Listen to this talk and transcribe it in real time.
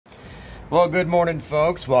Well, good morning,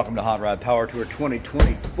 folks. Welcome to Hot Rod Power Tour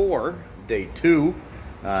 2024, Day 2.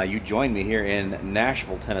 You joined me here in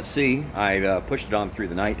Nashville, Tennessee. I pushed it on through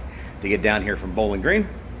the night to get down here from Bowling Green.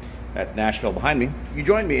 That's Nashville behind me. You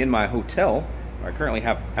joined me in my hotel, where I currently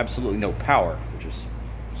have absolutely no power, which is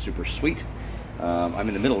super sweet. I'm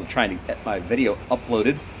in the middle of trying to get my video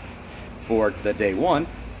uploaded for the Day 1,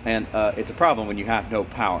 and it's a problem when you have no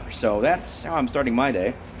power. So that's how I'm starting my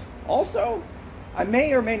day. Also, I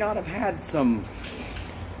may or may not have had some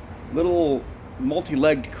little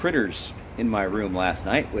multi-legged critters in my room last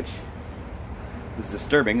night, which was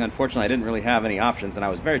disturbing. Unfortunately, I didn't really have any options, and I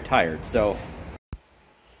was very tired. So,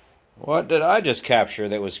 what did I just capture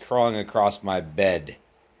that was crawling across my bed?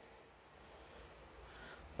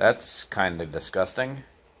 That's kind of disgusting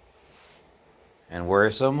and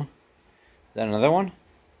worrisome. Is that another one?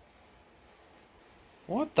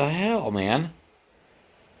 What the hell, man?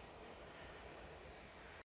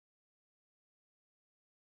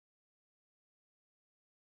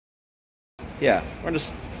 Yeah, we're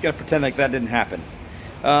just gonna pretend like that didn't happen.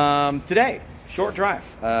 Today, short drive.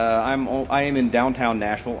 I am in downtown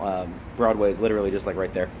Nashville. Broadway is literally just like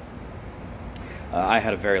right there. I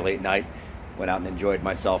had a very late night. Went out and enjoyed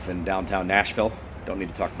myself in downtown Nashville. Don't need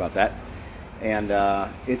to talk about that. And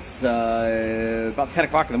it's about 10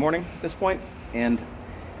 o'clock in the morning at this point, and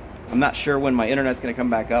I'm not sure when my internet's gonna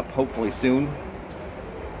come back up. Hopefully soon.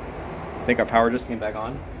 I think our power just came back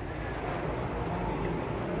on.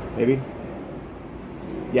 Maybe.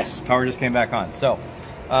 Yes, power just came back on. So,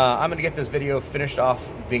 I'm going to get this video finished off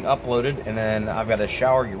being uploaded, and then I've got a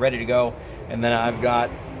shower, get ready to go, and then I've got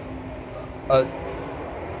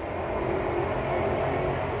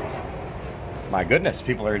my goodness,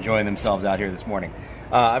 people are enjoying themselves out here this morning.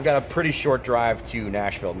 I've got a pretty short drive to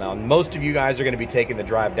Nashville. Now, most of you guys are going to be taking the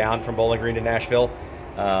drive down from Bowling Green to Nashville,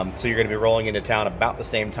 so you're going to be rolling into town about the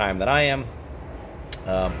same time that I am.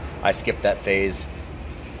 I skipped that phase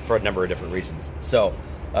for a number of different reasons. So,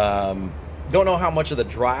 don't know how much of the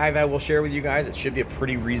drive I will share with you guys. It should be a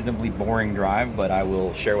pretty reasonably boring drive, but I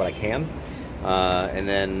will share what I can. And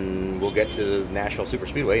then we'll get to Nashville Super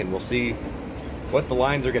Speedway and we'll see what the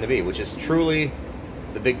lines are going to be, which is truly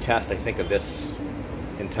the big test, I think, of this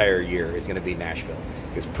entire year is going to be Nashville.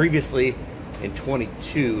 Because previously, in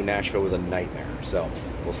 22, Nashville was a nightmare. So,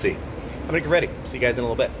 we'll see. I'm going to get ready. See you guys in a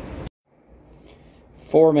little bit.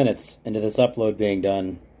 4 minutes into this upload being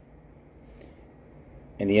done,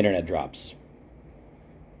 and the internet drops.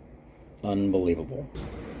 Unbelievable.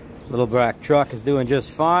 Little black truck is doing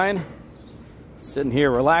just fine. Sitting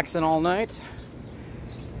here relaxing all night.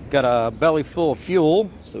 Got a belly full of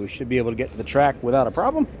fuel, so we should be able to get to the track without a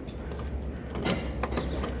problem.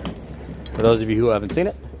 For those of you who haven't seen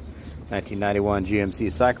it, 1991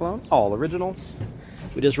 GMC Syclone, all original.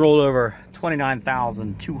 We just rolled over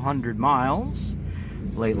 29,200 miles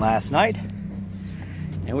late last night,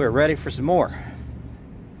 and we're ready for some more.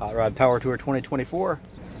 Hot Rod Power Tour 2024.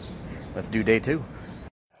 Let's do Day 2.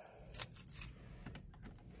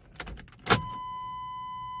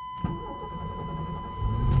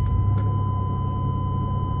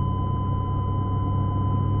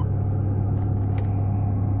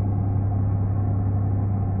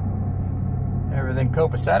 Everything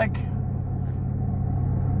copacetic.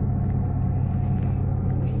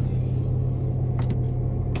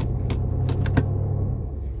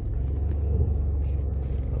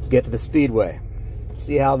 Get to the speedway,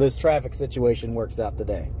 see how this traffic situation works out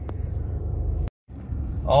today.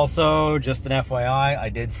 Also, just an FYI, I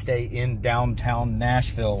did stay in downtown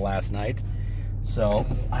Nashville last night, so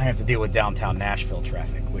I have to deal with downtown Nashville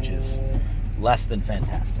traffic, which is less than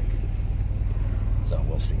fantastic. So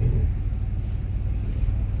we'll see.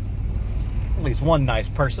 At least one nice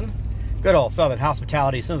person. Good old Southern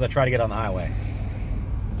hospitality as soon as I try to get on the highway.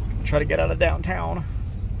 Just gonna try to get out of downtown.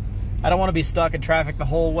 I don't want to be stuck in traffic the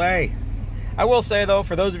whole way. I will say, though,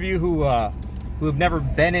 for those of you who have never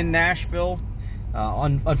been in Nashville,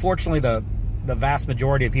 unfortunately, the vast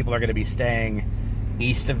majority of people are going to be staying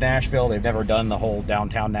east of Nashville. They've never done the whole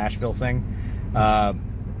downtown Nashville thing.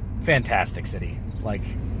 Fantastic city. Like,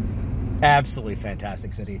 absolutely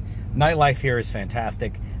fantastic city. Nightlife here is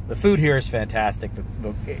fantastic. The food here is fantastic.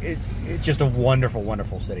 It's just a wonderful,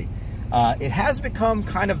 wonderful city. It has become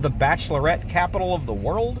kind of the bachelorette capital of the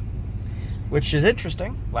world, which is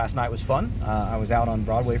interesting. Last night was fun. I was out on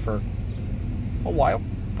Broadway for a while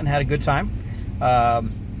and had a good time.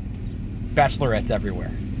 Bachelorettes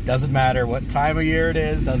everywhere. Doesn't matter what time of year it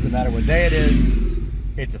is, doesn't matter what day it is,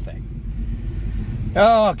 it's a thing.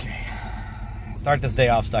 Okay, start this day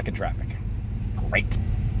off stuck in traffic. Great.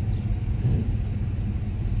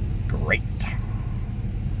 Great.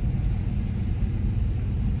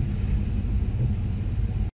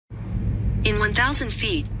 In 1,000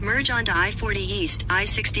 feet, merge onto I-40 East,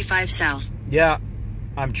 I-65 South. Yeah,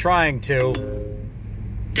 I'm trying to.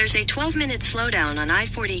 There's a 12-minute slowdown on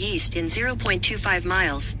I-40 East in 0.25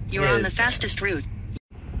 miles. You're on the fastest route.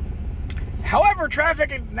 However, traffic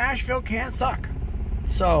in Nashville can't suck.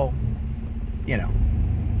 So, you know,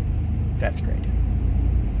 that's great.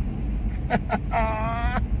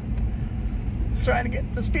 Just trying to get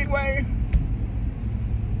to the speedway.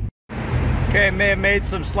 Okay, may have made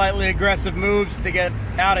some slightly aggressive moves to get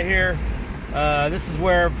out of here. This is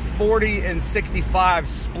where 40 and 65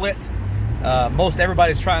 split. Most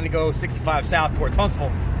everybody's trying to go 65 south towards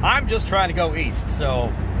Huntsville. I'm just trying to go east,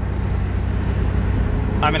 so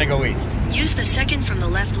I'm gonna go east. Use the second from the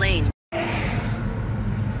left lane.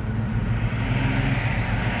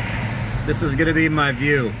 This is gonna be my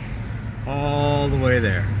view all the way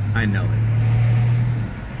there. I know it.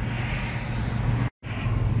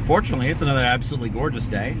 Fortunately, it's another absolutely gorgeous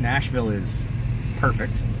day. Nashville is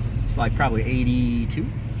perfect. It's like probably 82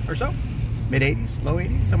 or so. Mid-80s, low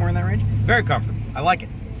 80s, somewhere in that range. Very comfortable. I like it.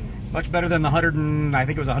 Much better than the 100 and, I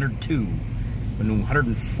think it was 102,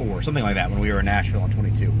 104, something like that when we were in Nashville on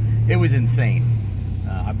 22. It was insane.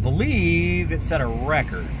 I believe it set a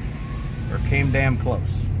record, or came damn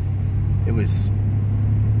close. It was,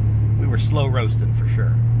 we were slow roasting for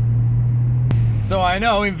sure. So I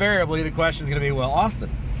know invariably the question is going to be, well, Austin,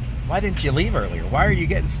 why didn't you leave earlier? Why are you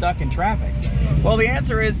getting stuck in traffic? Well, the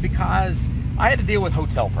answer is because I had to deal with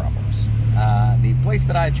hotel problems. The place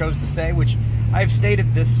that I chose to stay, which I've stayed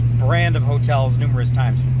at this brand of hotels numerous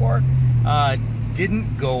times before,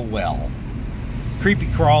 didn't go well. Creepy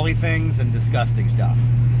crawly things and disgusting stuff.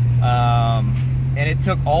 And it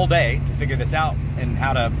took all day to figure this out and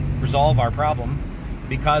how to resolve our problem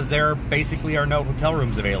because there basically are no hotel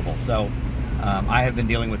rooms available. So I have been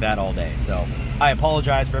dealing with that all day. So I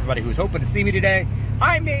apologize for everybody who's hoping to see me today.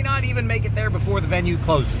 I may not even make it there before the venue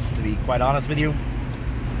closes, to be quite honest with you.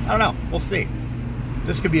 I don't know. We'll see.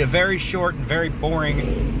 This could be a very short and very boring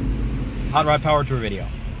Hot Rod Power Tour video.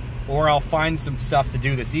 Or I'll find some stuff to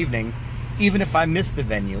do this evening. Even if I miss the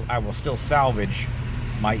venue, I will still salvage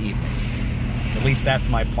my evening. At least that's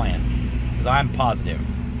my plan. Because I'm positive.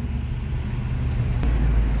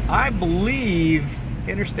 I believe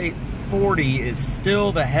Interstate 40 is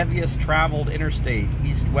still the heaviest traveled interstate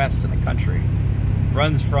east-west in the country.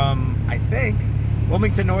 Runs from, I think,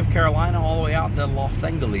 Wilmington, North Carolina, all the way out to Los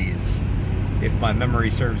Angeles, if my memory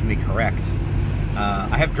serves me correct.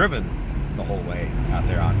 I have driven the whole way out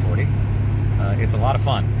there on 40. It's a lot of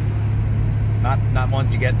fun. Not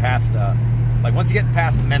once you get past, like once you get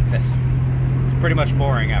past Memphis, it's pretty much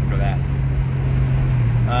boring after that.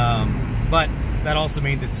 But that also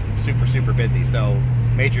means it's super, super busy. So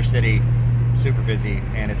major city, super busy,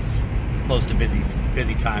 and it's close to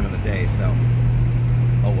busy time of the day. So,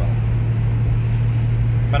 oh well.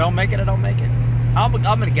 If I don't make it, I don't make it. I'm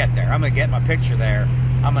gonna get there. I'm gonna get my picture there.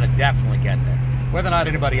 I'm gonna definitely get there. Whether or not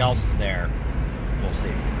anybody else is there, we'll see.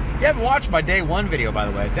 If you haven't watched my day one video, by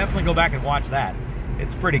the way, definitely go back and watch that.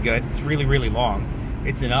 It's pretty good. It's really, really long.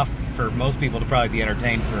 It's enough for most people to probably be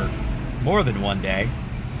entertained for more than one day.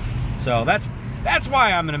 So that's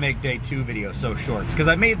why I'm gonna make day two video so short. It's because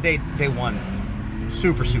I made day one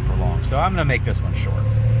super, super long. So I'm gonna make this one short.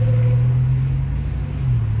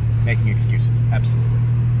 Making excuses, absolutely.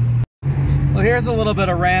 Well, here's a little bit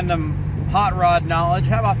of random hot rod knowledge.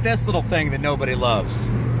 How about this little thing that nobody loves?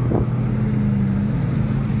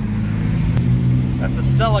 That's a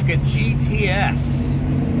Celica GTS.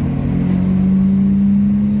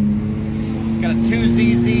 Got a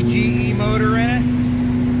 2ZZ GE motor in it.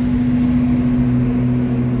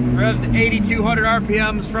 Revs to 8,200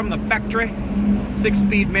 RPMs from the factory.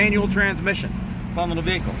 6-speed manual transmission. Fun little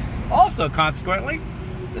vehicle. Also, consequently,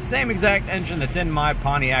 the same exact engine that's in my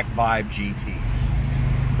Pontiac Vibe GT.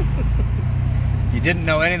 If you didn't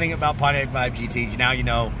know anything about Pontiac Vibe GTs, now you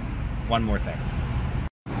know one more thing.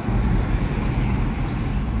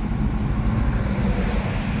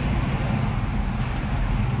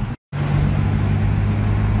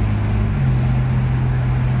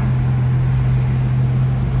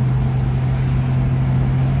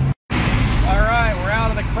 Alright, we're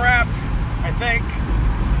out of the crap, I think.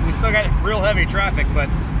 We still got real heavy traffic, but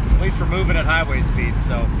at least we're moving at highway speed.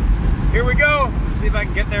 So here we go. Let's see if I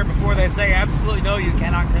can get there before they say absolutely no, you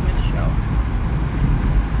cannot come in the show.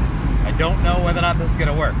 I don't know whether or not this is going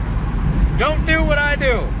to work. Don't do what I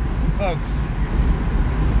do, folks.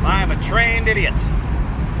 I am a trained idiot.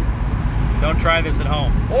 Don't try this at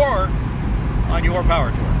home or on your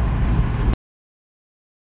power tour.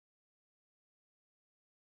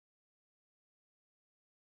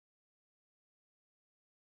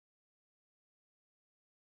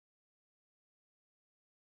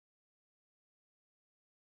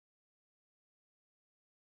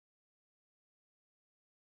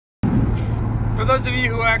 For those of you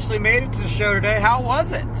who actually made it to the show today, how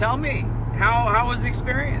was it? Tell me. How was the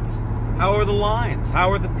experience? How were the lines? How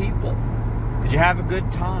were the people? Did you have a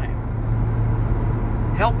good time?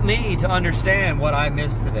 Help me to understand what I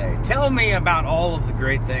missed today. Tell me about all of the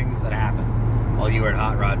great things that happened while you were at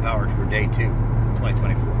Hot Rod Power Tour Day 2,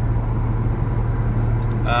 2024.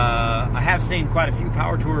 I have seen quite a few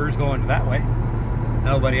power tours going that way.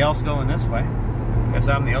 Nobody else going this way. Guess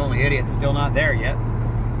I'm the only idiot still not there yet.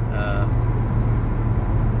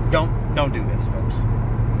 Don't do this, folks.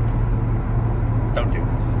 Don't do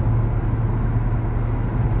this.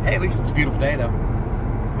 Hey, at least it's a beautiful day, though.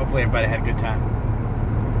 Hopefully everybody had a good time.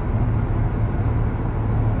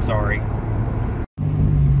 Sorry.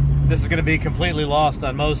 This is going to be completely lost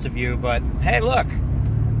on most of you, but hey, look!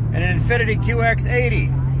 An Infiniti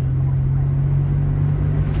QX80.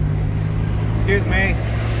 Excuse me.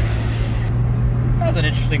 That was an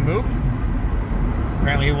interesting move.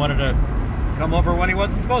 Apparently he wanted to come over when he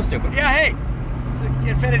wasn't supposed to. But yeah, hey, it's an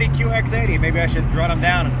Infiniti QX80. Maybe I should run them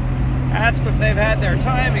down and ask if they've had their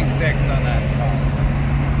timing fixed on that car.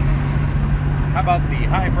 How about the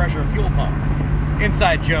high pressure fuel pump?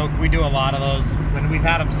 Inside joke, we do a lot of those when we've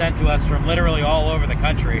had them sent to us from literally all over the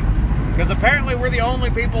country. Because apparently we're the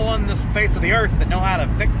only people on this face of the earth that know how to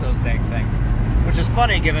fix those dang things. Which is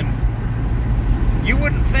funny given you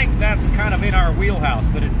wouldn't think that's kind of in our wheelhouse,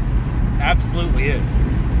 but it absolutely is.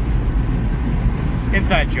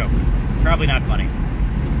 Inside joke. Probably not funny.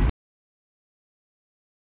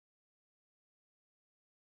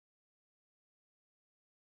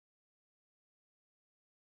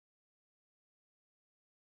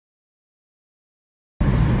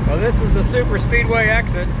 Well, this is the Super Speedway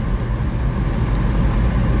exit.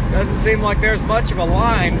 Doesn't seem like there's much of a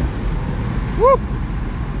line. Woo!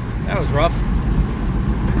 That was rough.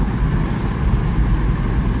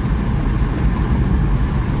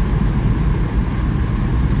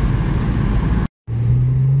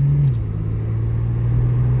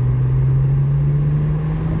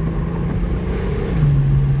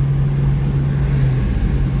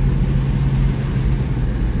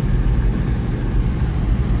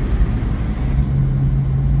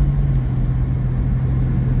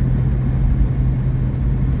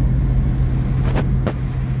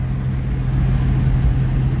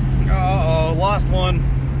 Lost one.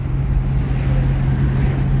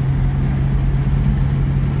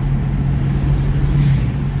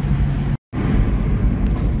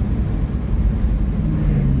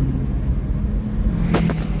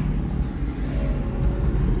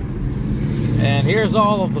 And here's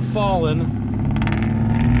all of the fallen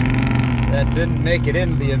that didn't make it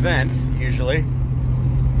into the event, usually.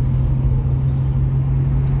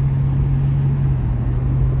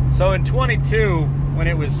 So in 22, when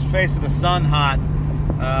it was facing the sun hot,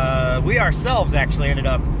 we ourselves actually ended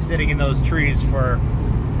up sitting in those trees for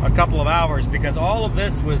a couple of hours because all of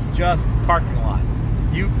this was just parking lot.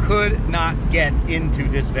 You could not get into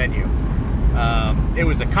this venue. It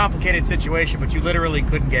was a complicated situation, but you literally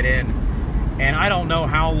couldn't get in. And I don't know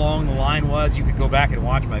how long the line was. You could go back and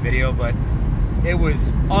watch my video, but it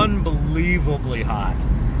was unbelievably hot.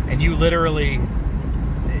 And you literally,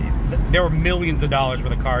 there were millions of dollars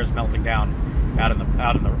worth of cars melting down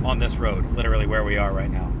on this road, literally where we are right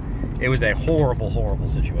now. It was a horrible, horrible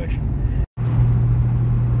situation.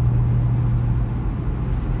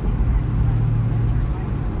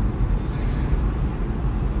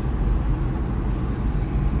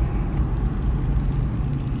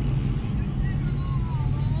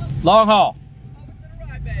 Long haul.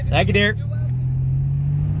 Thank you, dear.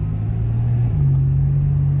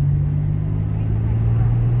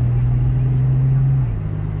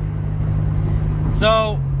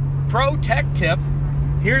 So, pro tech tip,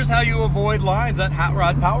 here's how you avoid lines at Hot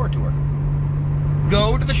Rod Power Tour.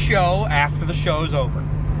 Go to the show after the show's over.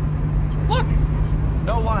 Look,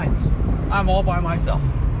 no lines. I'm all by myself.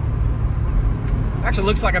 Actually,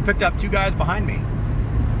 looks like I picked up two guys behind me.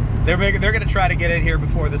 They're going to try to get in here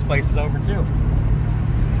before this place is over too.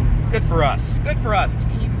 Good for us. Good for us,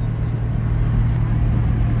 team.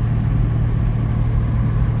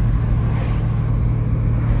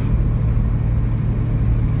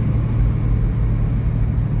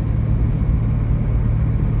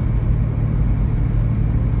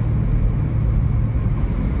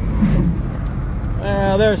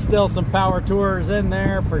 Well, there's still some power tours in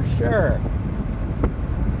there for sure.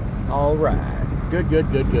 All right. Good,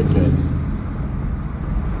 good, good, good, good.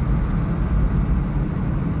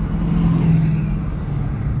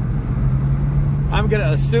 I'm going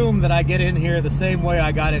to assume that I get in here the same way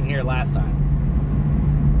I got in here last time.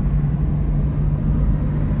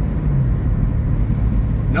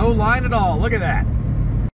 No line at all. Look at that.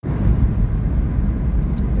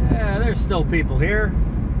 there's still people here.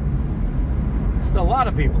 Still a lot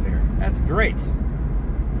of people here. That's great.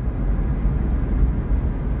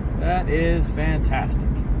 That is fantastic.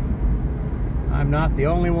 I'm not the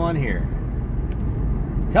only one here.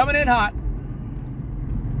 Coming in hot.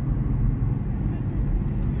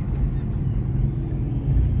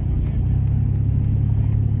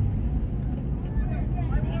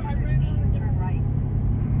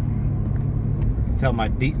 Tell my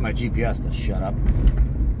GPS to shut up.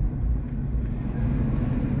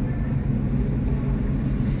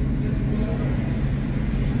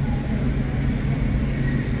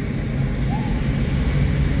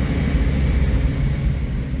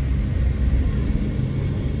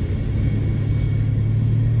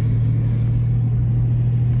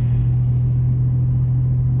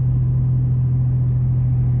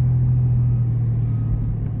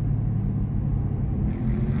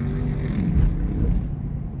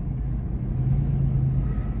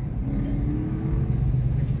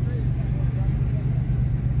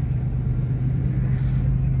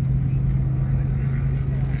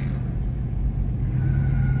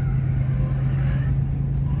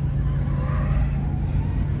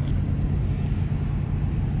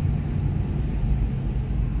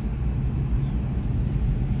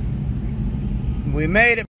 We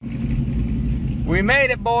made it. We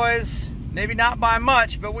made it, boys. Maybe not by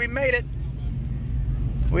much, but we made it.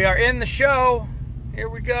 We are in the show. Here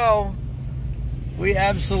we go. We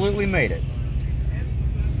absolutely made it.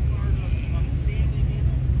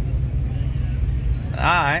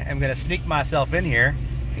 I am going to sneak myself in here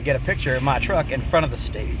and get a picture of my truck in front of the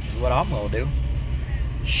stage is what I'm going to do.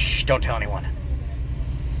 Shh, don't tell anyone.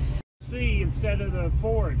 C instead of the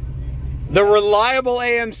Ford. The reliable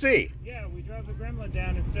AMC. Yeah, we drove the Gremlin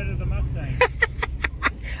down instead of the Mustang.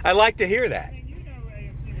 I like to hear that. I mean, you know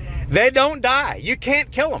AMC reliable. They don't die. You can't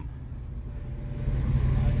kill them.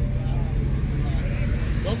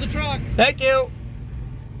 Love the truck. Thank you.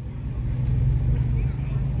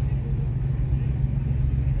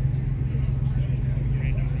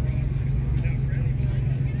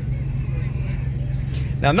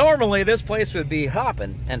 Now, normally this place would be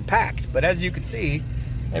hopping and packed, but as you can see,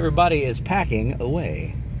 everybody is packing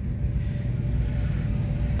away.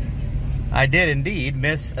 I did indeed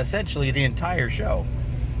miss essentially the entire show,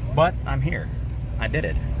 but I'm here. I did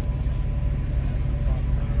it.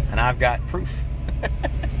 And I've got proof.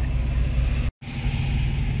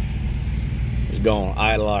 Just gonna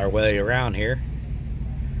idle our way around here.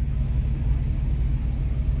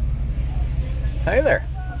 Hey there.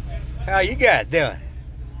 How you guys doing?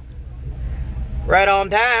 Right on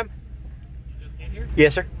time. You just came here?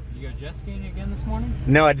 Yes, sir. You go jet skiing again this morning?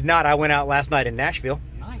 No, I did not. I went out last night in Nashville.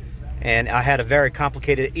 Nice. And I had a very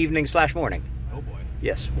complicated evening / morning. Oh boy.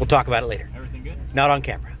 Yes, we'll talk about it later. Everything good? Not on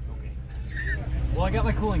camera. Okay. Well, I got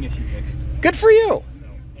my cooling issue fixed. Good for you. So,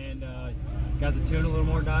 and got the tune a little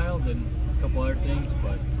more dialed and a couple other things,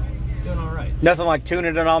 but doing all right. Nothing like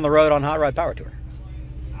tuning it on the road on Hot Rod Power Tour.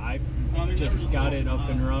 I just got it up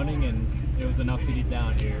and running, and it was enough to get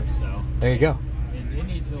down here. So There you go. it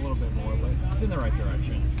needs a little bit more, but it's in the right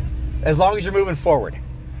direction. As long as you're moving forward.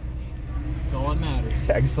 That's all that matters.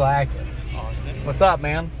 Exactly. Austin. What's up,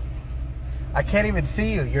 man? I can't even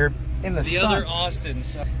see you. You're in the sun. other Austin.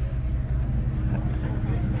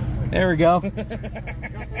 There we go. Got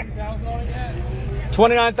 30,000 on it yet?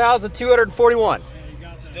 29,241.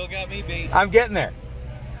 Still got me beat. I'm getting there.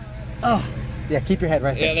 Oh, yeah, keep your head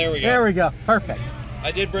right there. Yeah, there we go. There we go. Perfect.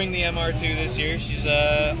 I did bring the MR2 this year. She's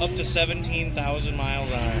up to 17,000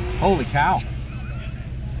 miles on her. Holy cow.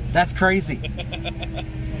 That's crazy.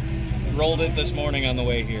 Rolled it this morning on the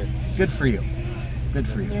way here. Good for you. Good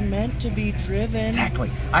for you. They're meant to be driven. Exactly.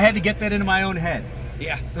 I had to get that into my own head.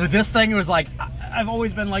 Yeah. With this thing, it was like, I've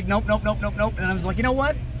always been like, nope, nope, nope, nope, nope. And I was like, you know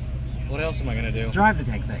what? What else am I going to do? Drive the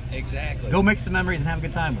dang thing. Exactly. Go make some memories and have a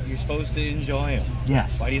good time with it. You're supposed to enjoy them.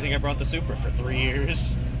 Yes. Why do you think I brought the Supra for 3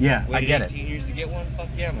 years? Yeah, Waited I get 18 it. years to get one? Fuck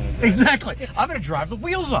yeah, I'm going to Exactly. I'm going to drive the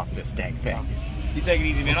wheels off this dang thing. You take it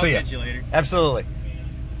easy, man. We'll I'll see ya. catch you later. Absolutely.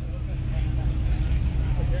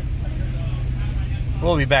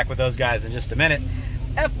 We'll be back with those guys in just a minute.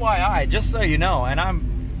 FYI, just so you know, and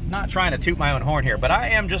I'm not trying to toot my own horn here, but I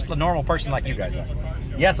am just a normal person like you guys are.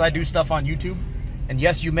 Yes, I do stuff on YouTube, and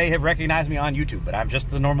yes, you may have recognized me on YouTube, but I'm just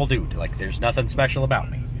the normal dude. Like, there's nothing special about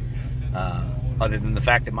me. Other than the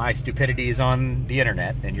fact that my stupidity is on the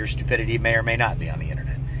internet, and your stupidity may or may not be on the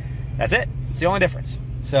internet. That's it. It's the only difference.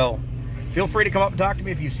 So, feel free to come up and talk to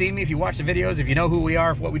me if you've seen me, if you watch the videos, if you know who we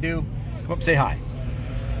are, what we do. Come up and say hi.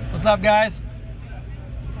 What's up, guys?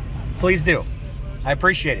 Please do. I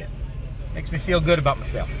appreciate it. Makes me feel good about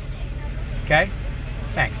myself. Okay?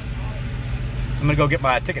 Thanks. I'm gonna go get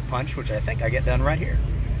my ticket punch, which I think I get done right here.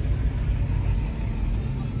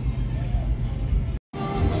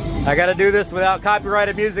 I gotta do this without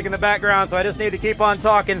copyrighted music in the background, so I just need to keep on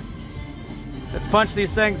talking. Let's punch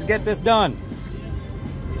these things and get this done.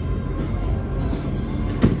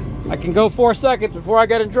 I can go 4 seconds before I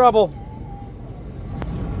get in trouble.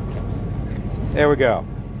 There we go.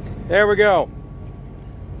 There we go.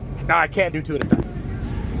 No, I can't do 2 at a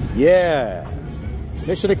time. Yeah.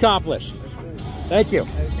 Mission accomplished. Thank you.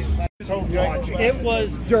 It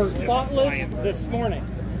was dirt spotless this morning.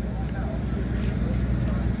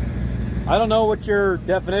 I don't know what your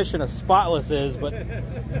definition of spotless is, but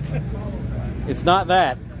it's not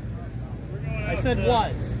that. I said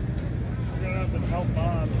was. We're going to have to help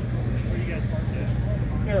Bob. Where you guys parked at?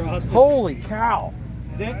 Here, Austin. Holy cow.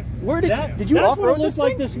 Where did you off-road this thing? That's what it looked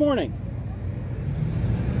like this morning.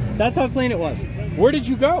 That's how clean it was. Where did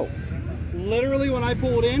you go? Literally, when I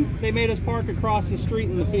pulled in, they made us park across the street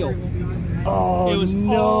in the field. Oh, it was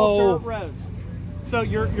no. all dirt roads. So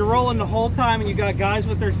you're rolling the whole time, and you got guys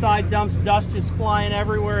with their side dumps, dust just flying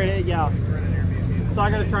everywhere. Yeah. So I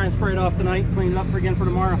got to try and spray it off tonight, clean it up again for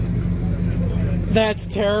tomorrow. That's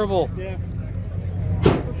terrible. Yeah.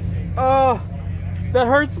 Oh, that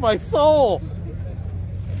hurts my soul.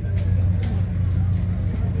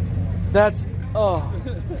 That's, oh.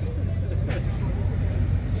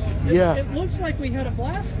 Yeah. It looks like we had a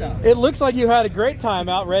blast, though. It looks like you had a great time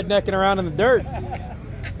out rednecking around in the dirt.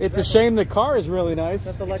 It's a shame the car is really nice. Is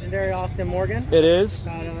that the legendary Austin Morgan? It is.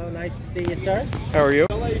 Nice to see you, sir. How are you?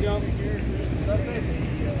 I'll let you go.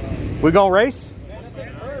 We gonna race?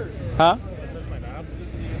 Huh?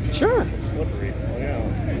 Sure. Slippery. Oh, yeah.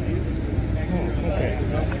 Oh,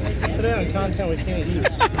 okay. Put it on content we can't use.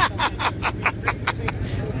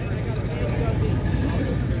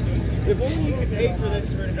 If only you could pay for this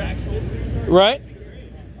for an actual... Right?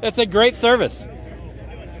 That's a great service.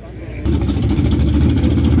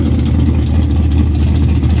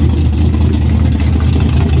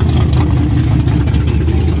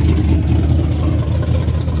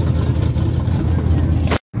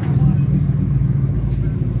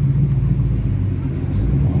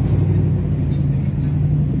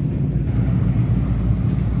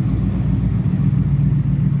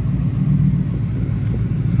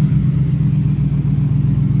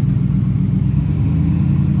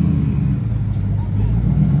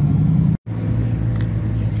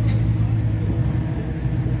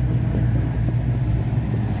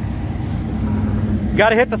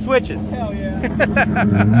 Gotta hit the switches. Hell yeah.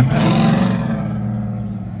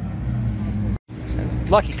 That's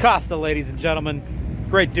Lucky Costa, ladies and gentlemen.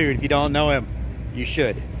 Great dude. If you don't know him, you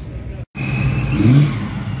should.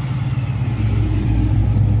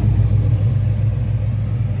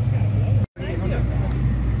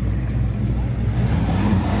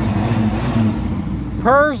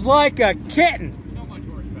 Purrs like a kitten. So much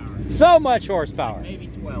horsepower. So much horsepower. Maybe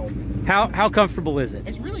 12. How comfortable is it?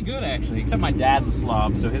 It's really good, actually, except my dad's a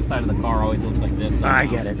slob, so his side of the car always looks like this. Somehow. I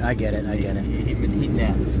get it. I get it. I get it. He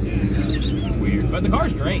nests. It's weird. But the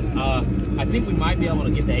car's great. I think we might be able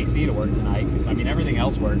to get the AC to work tonight, because, I mean, everything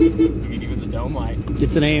else works. I mean, even the dome light.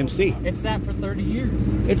 It's an AMC. It's sat for 30 years.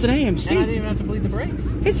 It's an AMC. And I didn't even have to bleed the brakes.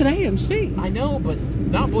 It's an AMC. I know, but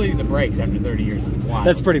not bleeding the brakes after 30 years is wild.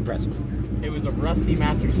 That's pretty impressive. It was a rusty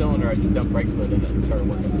master cylinder. I just dumped brake fluid in it and started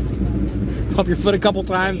working. Pump your foot a couple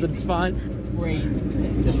times and it's fine. Crazy.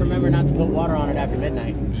 Just remember not to put water on it after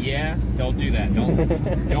midnight. Yeah, don't do that.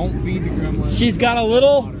 Don't feed the gremlin. She's got a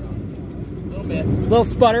little miss. Little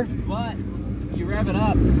sputter. But you rev it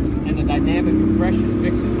up and the dynamic compression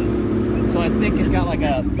fixes it. So I think it's got like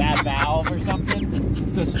a bad valve or something.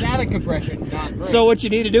 So static compression, not great. So what you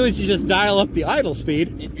need to do is you just dial up the idle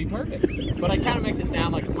speed. It'd be perfect. But it kind of makes it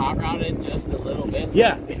sound like it's hot rodded just a little bit.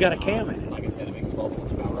 Yeah, it's got a cam in it. Like I said, it makes 12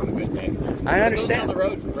 horsepower on a good day. I understand. It goes down the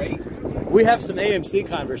road's great. We have some AMC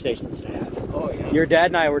conversations to have. Oh, yeah. Your dad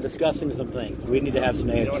and I were discussing some things. We need to have some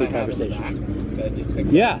AMC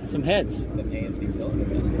conversations. Yeah, some heads. Some AMC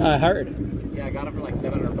cylinder. I heard. Yeah, I got it for like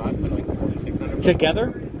 $700, like 4,600.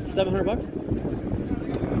 Together? $700?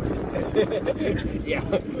 Yeah,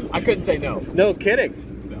 I couldn't say no. No kidding.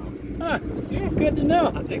 So, huh. Yeah, good to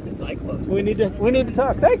know. I'll take the Syclone. We need to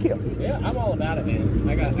talk. Thank you. Yeah, I'm all about it, man.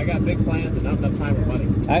 I got big plans and not enough time or money.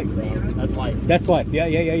 So that's life. That's life.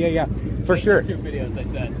 Yeah. For sure. YouTube videos, they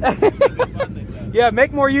said. Yeah,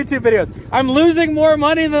 make more YouTube videos. I'm losing more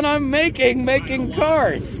money than I'm making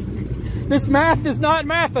cars. This math is not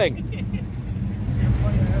mathing.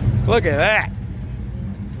 Look at that.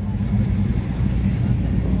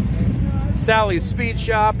 Sally's Speed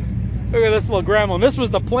Shop. Look at this little gremlin. This was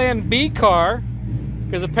the Plan B car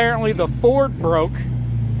because apparently the Ford broke.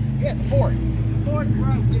 Yeah, it's Ford.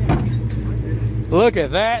 Look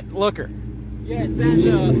at that looker. Yeah, it sat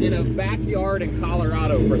in a backyard in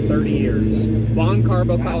Colorado for 30 years. Bon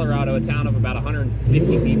Carbo, Colorado, a town of about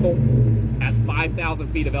 150 people at 5,000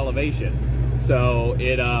 feet of elevation. So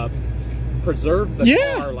it preserved the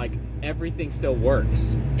car like everything still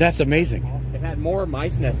works. That's amazing. It had more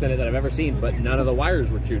mice nests in it than I've ever seen, but none of the wires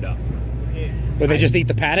were chewed up. Would they just eat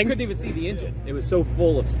the padding? I couldn't even see the engine. It was so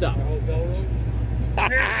full of stuff.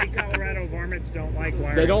 Apparently Colorado varmints don't like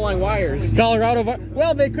wires. They don't like wires. Colorado,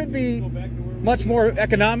 well, they could be much more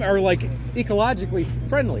economic or like ecologically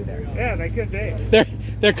friendly there. Yeah, they could be.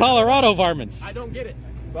 They're Colorado varmints. I don't get it.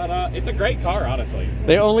 But it's a great car, honestly.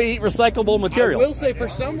 They only eat recyclable material. I will say, for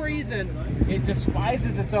some reason, it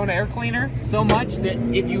despises its own air cleaner so much that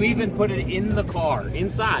if you even put it in the car,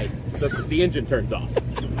 inside, the engine turns off.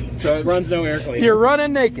 So it runs no air cleaner. You're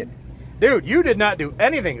running naked. Dude, you did not do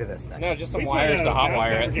anything to this thing. No, just some wires to hot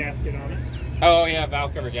wire it. Gasket on it. Oh, yeah,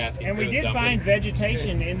 valve cover gasket. And we did find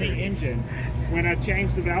vegetation in the engine when I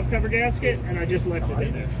changed the valve cover gasket, and I just left it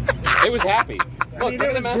in there. It was happy. Look, look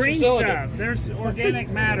at the master green cylinder. stuff. There's organic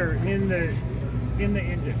matter in the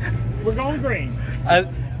engine. We're going green.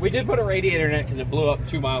 We did put a radiator in it because it blew up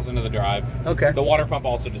 2 miles into the drive. Okay. The water pump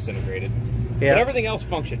also disintegrated. Yeah. But everything else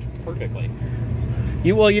functioned perfectly.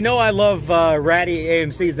 Well, you know I love ratty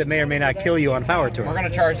AMCs that may or may not kill you on power tour. We're going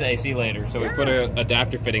to charge the AC later, so we put an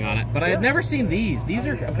adapter fitting on it. But I had never seen these. These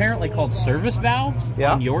are apparently called service valves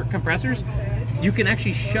on York compressors. You can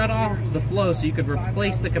actually shut off the flow so you could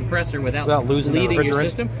replace the compressor without losing bleeding your refrigerant.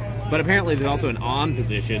 system. But apparently there's also an on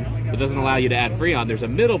position that doesn't allow you to add Freon. There's a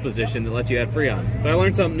middle position that lets you add Freon. So I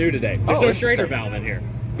learned something new today. There's no Schrader valve in here.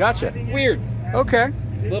 Gotcha. Weird. Okay.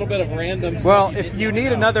 A little bit of random stuff. Well, if you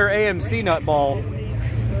need another AMC nutball,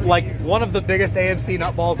 like one of the biggest AMC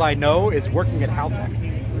nutballs I know is working at Haltech.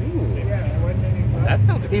 Ooh. That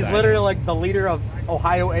sounds exciting. He's literally like the leader of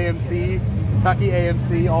Ohio AMC, Kentucky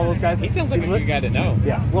AMC, all those guys. He sounds like a good guy to know.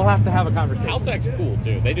 Yeah, we'll have to have a conversation. Haltech's cool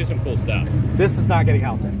too. They do some cool stuff. This is not getting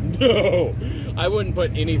Haltech. No, I wouldn't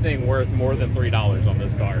put anything worth more than $3 on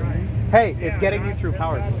this car. Hey, it's getting you through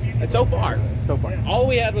power tour. And so far, all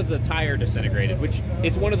we had was a tire disintegrated, which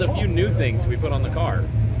it's one of the few new things we put on the car.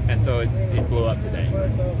 And so it blew up today.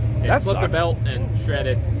 It slipped a belt and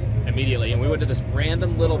shredded immediately. And we went to this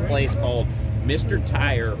random little place called Mr.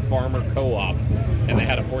 Tire Farmer Co-op. And they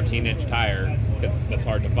had a 14-inch tire, because that's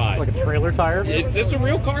hard to find. Like a trailer tire? It's a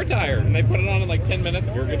real car tire. And they put it on in like 10 minutes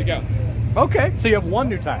and we were good to go. Okay, so you have one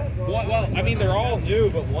new tire. Well, I mean, they're all new,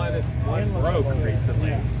 but one broke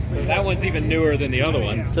recently. So that one's even newer than the other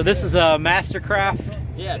ones. So this is a Mastercraft.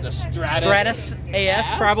 Yeah, the Stratus AS,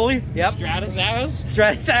 probably. Yep. Stratus AS?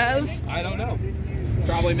 Stratus AS? I don't know.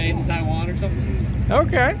 Probably made in Taiwan or something.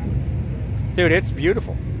 Okay. Dude, it's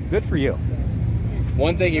beautiful. Good for you.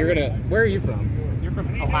 One thing you're gonna... Where are you from? You're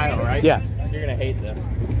from Ohio, right? Yeah. You're gonna hate this.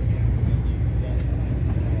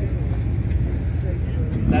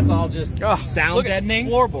 That's all just sound deadening.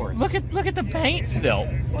 Floorboards. Look at the paint still.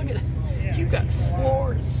 Look at You got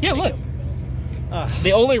floors. Yeah, look.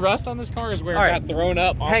 The only rust on this car is where it got thrown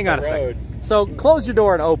up off Hang on the a road. second. So close your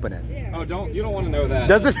door and open it. Oh, you don't want to know that.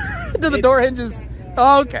 Does it? Do the door hinges?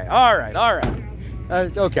 Okay. All right.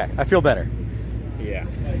 Okay. I feel better. Yeah.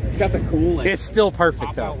 It's got the cool. It's still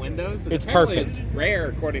perfect though. Pop-out windows. It's Apparently perfect. It's rare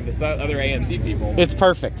according to some other AMC people. It's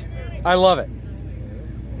perfect. I love it.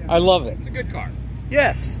 I love it. It's a good car.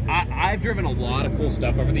 Yes. I've driven a lot of cool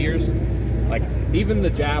stuff over the years. Like even the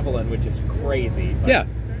Javelin, which is crazy. Like, yeah.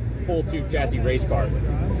 Full tube chassis race car.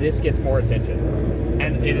 This gets more attention.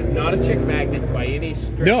 And it is not a chick magnet by any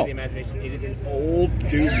stretch of the imagination. It is an old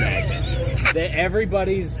dude magnet. That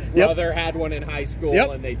everybody's brother had one in high school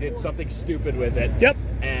and they did something stupid with it. Yep.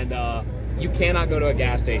 And you cannot go to a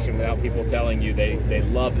gas station without people telling you they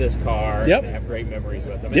love this car and they have great memories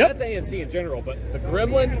with them. And that's AMC in general, but the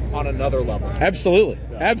Gremlin on another level. Absolutely.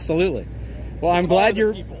 So, absolutely. Well, I'm glad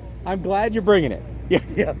you're bringing it.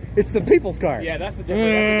 Yeah, it's the people's car. Yeah, that's a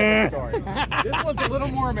different story. This one's a little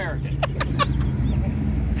more American.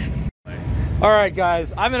 All right,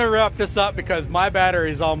 guys, I'm going to wrap this up because my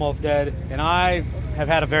battery is almost dead, and I have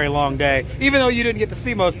had a very long day. Even though you didn't get to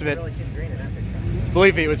see most of it,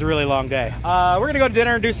 believe me, it was a really long day. We're going to go to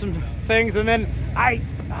dinner and do some things, and then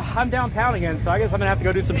I'm downtown again, so I guess I'm going to have to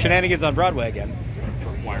go do some shenanigans on Broadway again.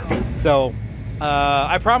 So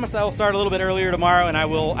I promise I will start a little bit earlier tomorrow, and I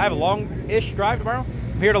have a long-ish drive tomorrow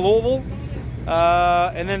from here to Louisville,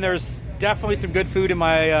 and then there's definitely some good food in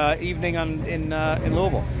my evening in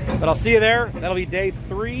Louisville. But I'll see you there. That'll be day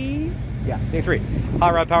 3. Yeah, day 3.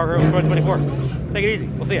 Hot Rod Power Hero 2024. Take it easy.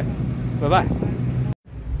 We'll see you. Bye-bye.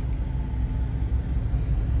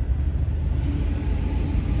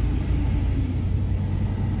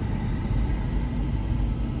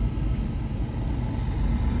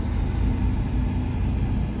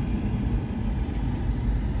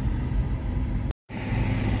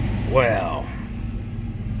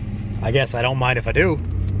 I guess I don't mind if I do.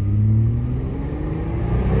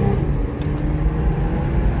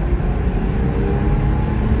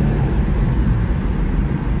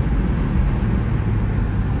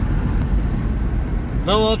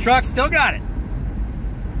 Little old truck still got it.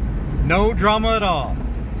 No drama at all.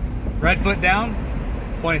 Right foot down,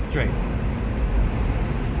 point it straight.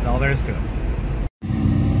 That's all there is to it.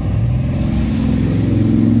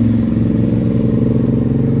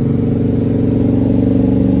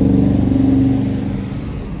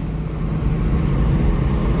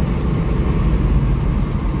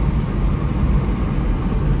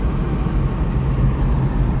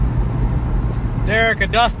 Derek, I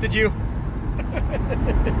dusted you.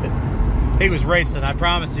 He was racing, I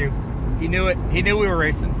promise you. He knew it. He knew we were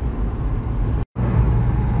racing.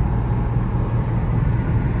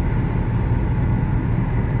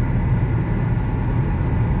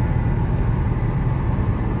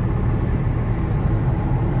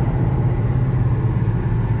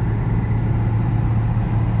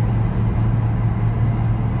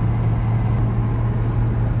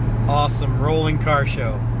 Awesome rolling car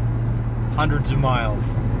show. Hundreds of miles.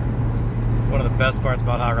 One of the best parts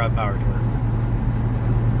about Hot Rod Power Tour.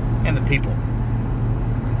 And the people.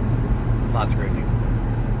 Lots of great people.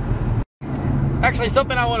 Actually,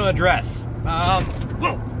 something I want to address.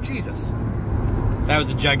 Whoa, Jesus. That was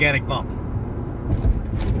a gigantic bump.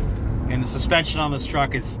 And the suspension on this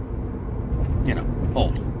truck is, you know,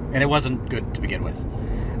 old. And it wasn't good to begin with.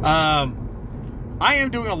 I am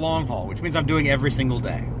doing a long haul, which means I'm doing every single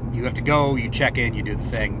day. You have to go, you check in, you do the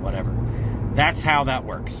thing, whatever. That's how that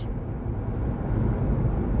works.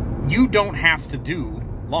 You don't have to do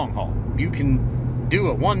long haul. You can do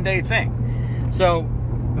a one-day thing. So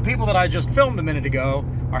the people that I just filmed a minute ago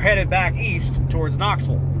are headed back east towards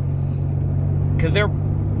Knoxville because they're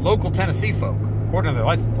local Tennessee folk, according to their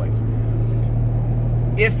license plates.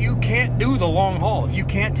 If you can't do the long haul, if you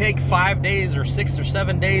can't take 5 days or 6 or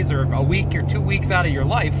 7 days or a week or 2 weeks out of your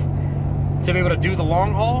life to be able to do the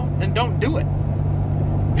long haul, then don't do it.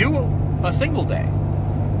 Do a single day.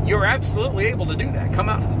 You're absolutely able to do that. Come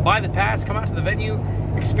out, buy the pass, come out to the venue,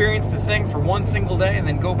 experience the thing for one single day, and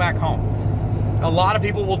then go back home. A lot of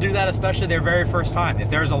people will do that, especially their very first time. If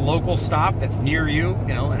there's a local stop that's near you,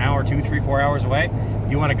 you know, an hour, 2, 3, 4 hours away,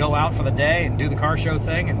 you want to go out for the day and do the car show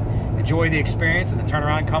thing and enjoy the experience and then turn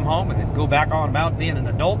around and come home and then go back on about being an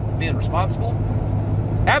adult and being responsible,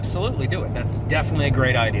 absolutely do it. That's definitely a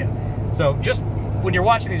great idea. So just when you're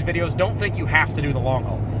watching these videos, don't think you have to do the long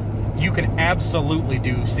haul. You can absolutely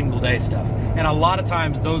do single day stuff. And a lot of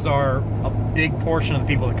times those are a big portion of the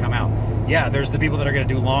people that come out. Yeah, there's the people that are going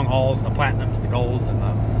to do long hauls, the platinums, the golds, and the,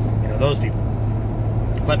 you know, those people.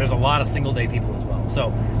 But there's a lot of single day people as well.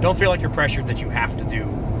 So don't feel like you're pressured that you have to do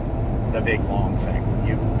the big long thing.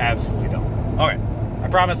 You absolutely don't. All right, I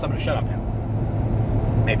promise I'm going to shut up now.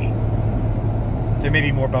 Maybe. There may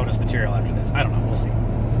be more bonus material after this. I don't know. We'll see.